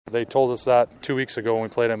They told us that 2 weeks ago when we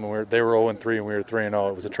played them, and they were 0-3 and we were 3-0.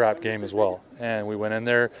 It was a trap game as well. And we went in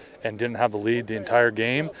there and didn't have the lead the entire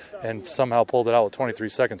game and somehow pulled it out with 23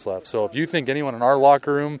 seconds left. So if you think anyone in our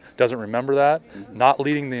locker room doesn't remember that, not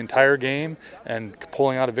leading the entire game and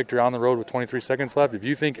pulling out a victory on the road with 23 seconds left, if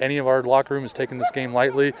you think any of our locker room is taking this game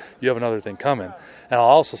lightly, you have another thing coming. And I'll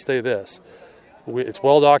also say this. It's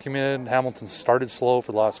well documented. Hamilton started slow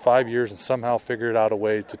for the last 5 years and somehow figured out a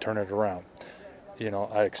way to turn it around.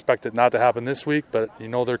 I expect it not to happen this week, but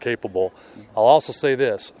they're capable. I'll also say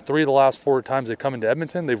this. 3 of the last 4 times they've come into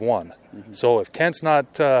Edmonton, they've won. So if Kent's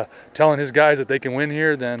not telling his guys that they can win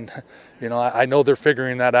here, then, I know they're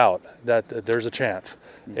figuring that out, that there's a chance.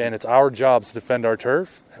 And it's our job to defend our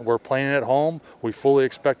turf. We're playing at home. We fully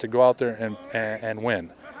expect to go out there and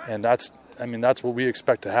win. And that's what we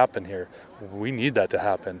expect to happen here. We need that to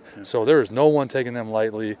happen. So there is no one taking them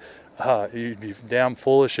lightly. You'd be damn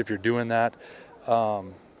foolish if you're doing that.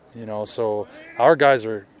 So our guys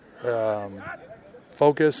are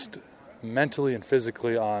focused mentally and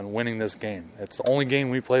physically on winning this game. It's the only game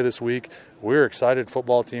we play this week. We're an excited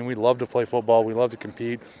football team. We love to play football. We love to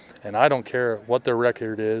compete. And I don't care what their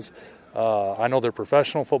record is. I know they're a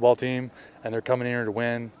professional football team, and they're coming in here to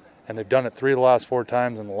win. And they've done it 3 of the last 4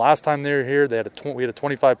 times. And the last time they were here, we had a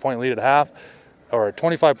 25-point lead at half, or a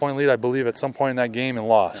 25-point lead, I believe, at some point in that game and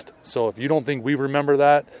lost. So if you don't think we remember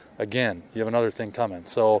that, again, you have another thing coming.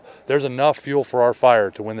 So there's enough fuel for our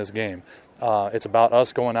fire to win this game. It's about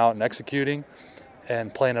us going out and executing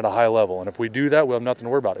and playing at a high level. And if we do that, we'll have nothing to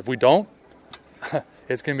worry about. If we don't,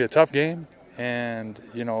 it's going to be a tough game, and,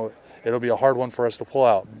 it'll be a hard one for us to pull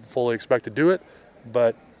out. Fully expect to do it,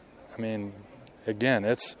 but, again,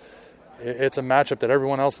 it's a matchup that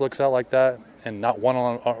everyone else looks at like that, and not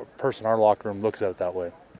one person in our locker room looks at it that way.